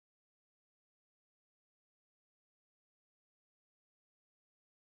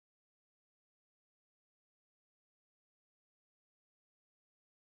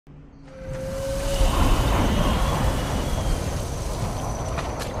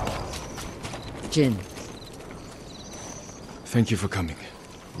Jin. Thank you for coming.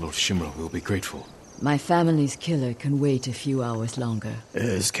 Lord Shimura will be grateful. My family's killer can wait a few hours longer.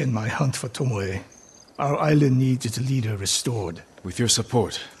 As can my hunt for Tomoe. Our island needs its leader restored. With your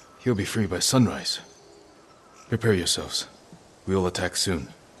support, he'll be free by sunrise. Prepare yourselves. We'll attack soon.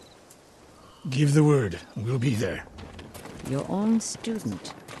 Give the word. We'll be there. Your own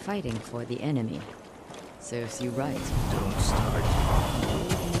student, fighting for the enemy. Serves you right. Don't start.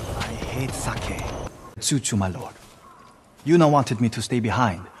 I hate sake. Tsutsu, my lord. Yuna wanted me to stay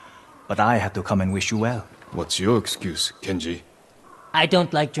behind, but I had to come and wish you well. What's your excuse, Kenji? I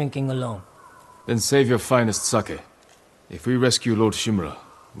don't like drinking alone. Then save your finest sake. If we rescue Lord Shimura,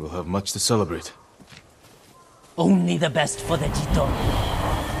 we'll have much to celebrate. Only the best for the Jiton.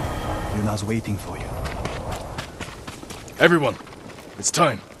 Yuna's waiting for you. Everyone, it's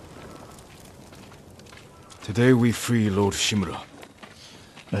time. Today we free Lord Shimura.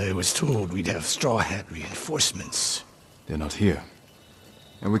 I was told we'd have Straw Hat reinforcements. They're not here.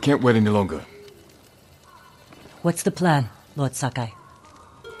 And we can't wait any longer. What's the plan, Lord Sakai?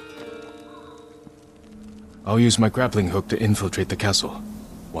 I'll use my grappling hook to infiltrate the castle.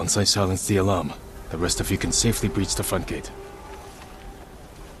 Once I silence the alarm, the rest of you can safely breach the front gate.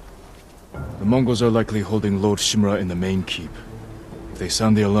 The Mongols are likely holding Lord Shimura in the main keep. If they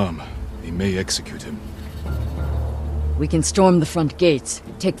sound the alarm, they may execute him. We can storm the front gates,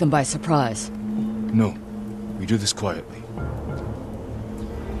 take them by surprise. No, we do this quietly.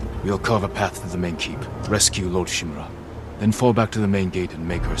 We'll carve a path to the main keep, rescue Lord Shimura, then fall back to the main gate and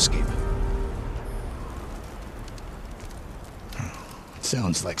make our escape.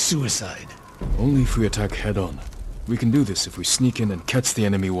 Sounds like suicide. Only if we attack head-on. We can do this if we sneak in and catch the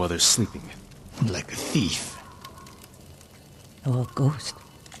enemy while they're sleeping. Like a thief. Or a ghost.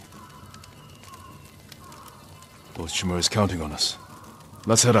 Lord Shimura is counting on us.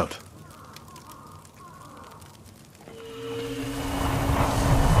 Let's head out.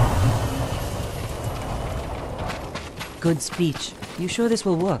 Good speech. You sure this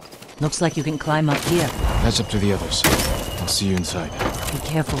will work? Looks like you can climb up here. Catch up to the others. I'll see you inside. Be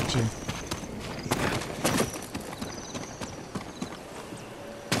careful, Jin.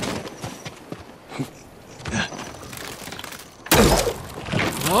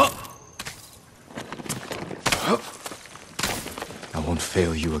 I won't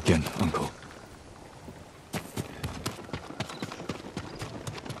fail you again, Uncle.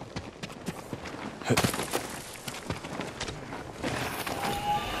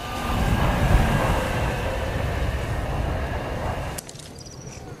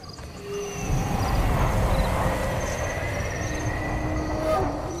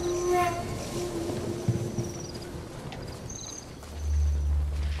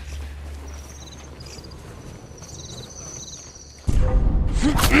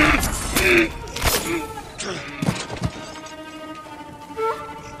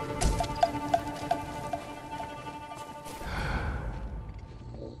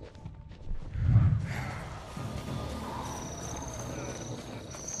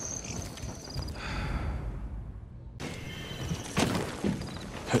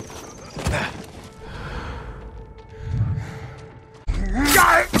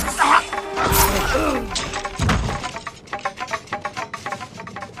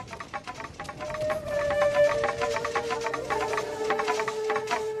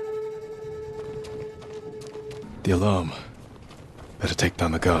 The alarm. Better take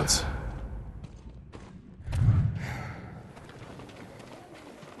down the guards.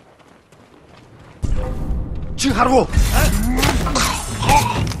 Chiharu!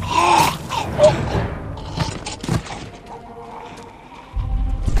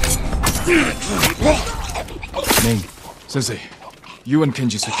 Ming, Sensei, you and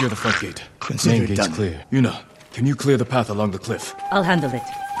Kenji secure the front gate. Consider Main it gate's done. clear. Yuna, can you clear the path along the cliff? I'll handle it.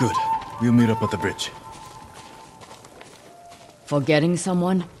 Good. We'll meet up at the bridge. Forgetting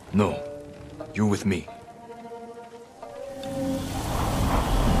someone? No. You're with me.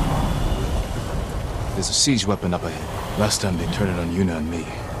 There's a siege weapon up ahead. Last time they turned it on Yuna and me.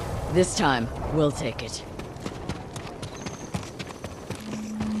 This time, we'll take it.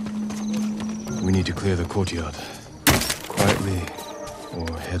 We need to clear the courtyard. Quietly,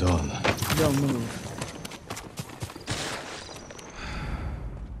 or head on. We'll move.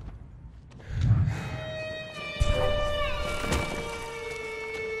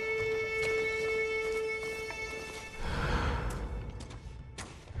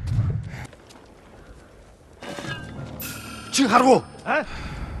 Chiharu!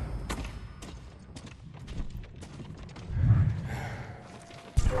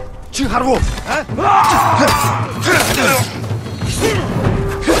 Chiharu!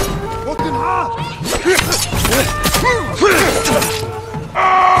 What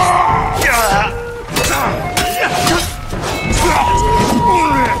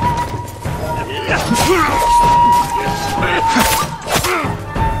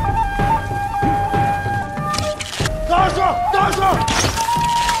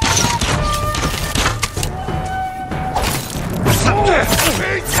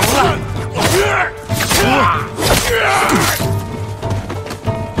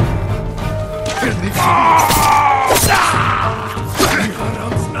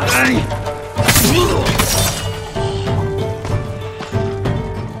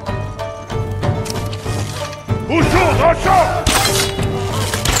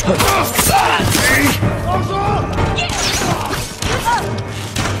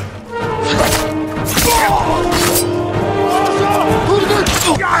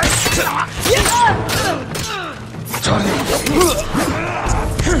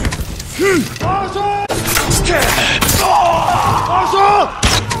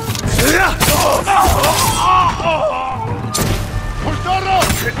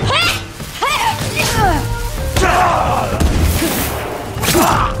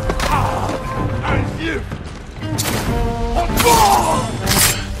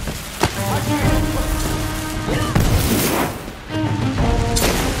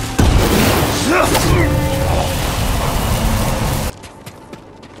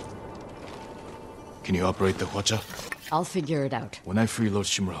Can you operate the Hwacha? I'll figure it out. When I free Lord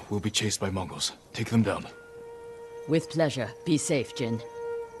Shimura, we'll be chased by Mongols. Take them down. With pleasure. Be safe, Jin.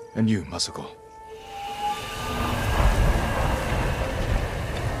 And you, Masako.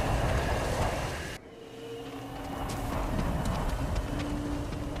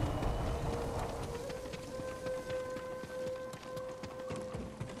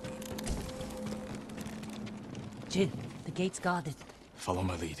 Jin, the gate's guarded. Follow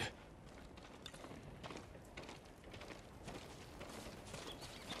my lead.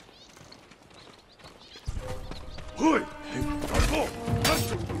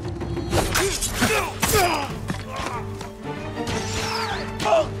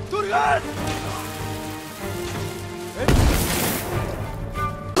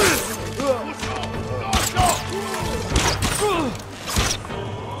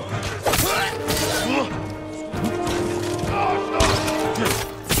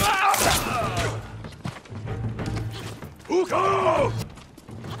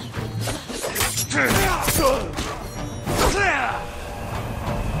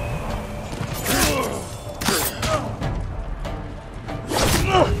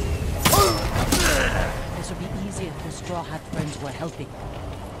 This would be easier if the Straw Hat friends were helping.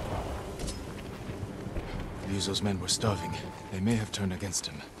 Ryuzo's men were starving. They may have turned against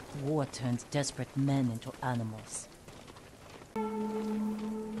him. War turns desperate men into animals.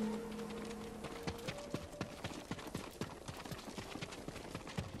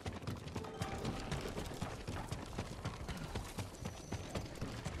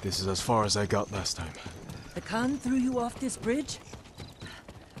 This is as far as I got last time. The Khan threw you off this bridge?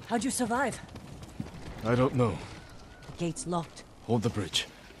 How'd you survive? I don't know. The gate's locked. Hold the bridge.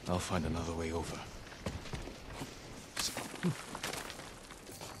 I'll find another way over.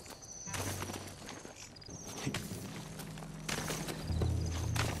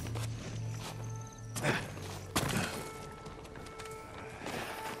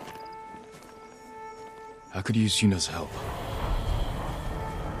 I could use Yuna's help.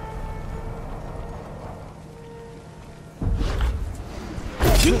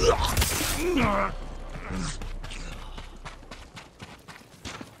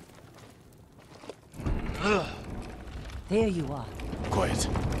 There you are. Quiet.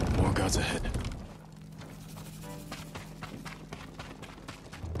 More guards ahead.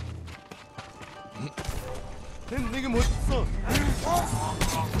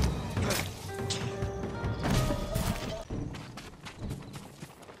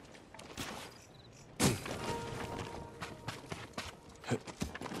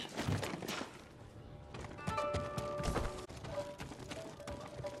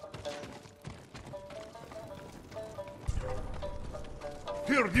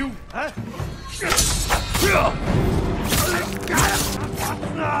 Perdu, hein?